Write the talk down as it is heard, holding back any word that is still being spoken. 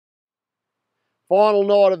Final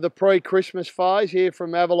night of the pre-Christmas phase here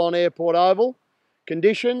from Avalon Airport Oval.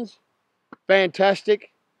 Conditions,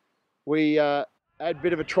 fantastic. We had a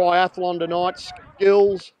bit of a triathlon tonight,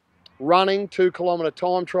 skills, running, 2 kilometre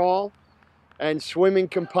time trial, and swimming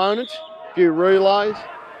component, a few relays.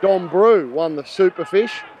 Dom Brew won the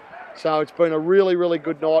Superfish. So it's been a really, really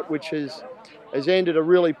good night, which has ended a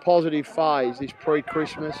really positive phase, this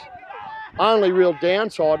pre-Christmas. Only real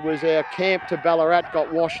downside was our camp to Ballarat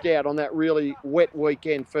got washed out on that really wet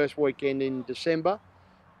weekend, first weekend in December.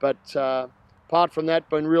 But apart from that,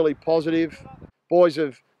 been really positive. Boys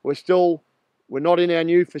we're not in our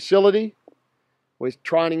new facility. We're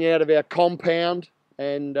training out of our compound,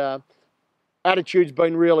 and attitude's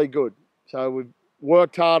been really good. So we've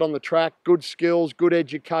worked hard on the track, good skills, good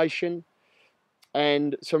education,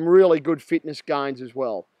 and some really good fitness gains as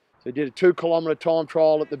well. So we did a 2 kilometre time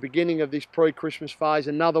trial at the beginning of this pre-Christmas phase,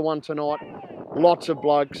 another one tonight. Lots of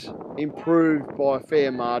blokes, improved by a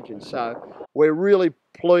fair margin. So we're really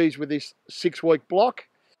pleased with this 6-week block.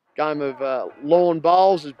 Game of lawn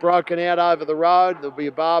bowls has broken out over the road. There'll be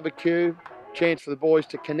a barbecue, chance for the boys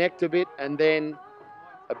to connect a bit, and then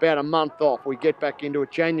about a month off. We get back into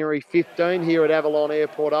it January 15 here at Avalon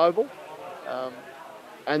Airport Oval.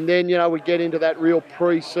 And then, we get into that real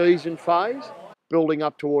pre-season phase, building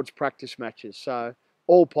up towards practice matches. So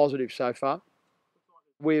all positive so far.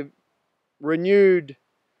 We've renewed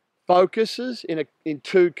focuses in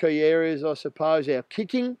 2 key areas, I suppose. Our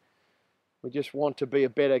kicking. We just want to be a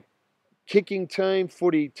better kicking team.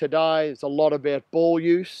 Footy today is a lot about ball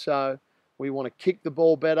use, so we want to kick the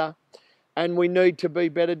ball better. And we need to be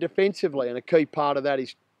better defensively, and a key part of that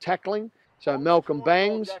is tackling. So Malcolm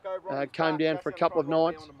Bangs came down for a couple of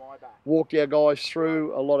nights, walked our guys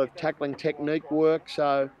through a lot of tackling technique work,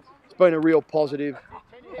 so it's been a real positive.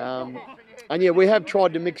 And yeah, we have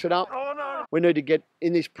tried to mix it up. We need to get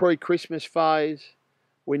in this pre-Christmas phase,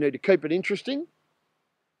 we need to keep it interesting.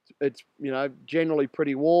 It's, generally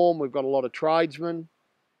pretty warm. We've got a lot of tradesmen.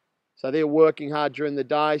 So they're working hard during the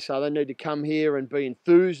day, so they need to come here and be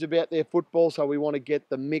enthused about their football. So we want to get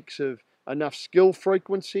the mix of enough skill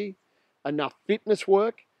frequency, enough fitness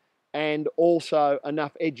work, and also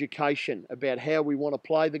enough education about how we want to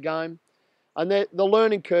play the game. And the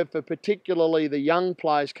learning curve for particularly the young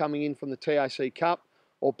players coming in from the TAC Cup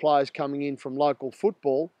or players coming in from local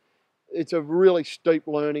football, it's a really steep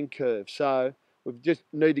learning curve. So we just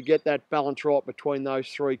need to get that balance right between those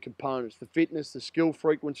 3 components: the fitness, the skill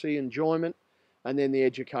frequency, enjoyment, and then the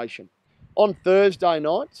education. On Thursday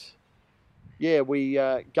nights, we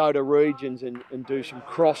go to regions and do some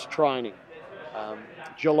cross training.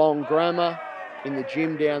 Geelong Grammar in the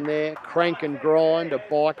gym down there, Crank and Grind, a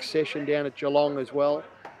bike session down at Geelong as well.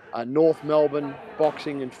 North Melbourne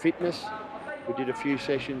Boxing and Fitness. We did a few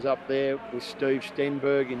sessions up there with Steve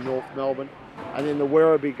Stenberg in North Melbourne. And then the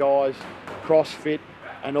Werribee guys, CrossFit,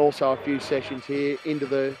 and also a few sessions here into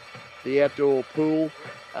the outdoor pool.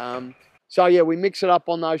 So yeah, we mix it up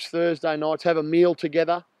on those Thursday nights, have a meal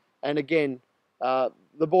together, and again,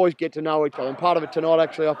 the boys get to know each other. And part of it tonight,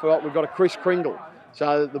 actually, I forgot, we've got a Kris Kringle.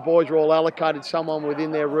 So the boys were all allocated someone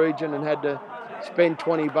within their region and had to spend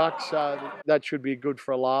 $20. So that should be good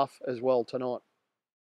for a laugh as well tonight.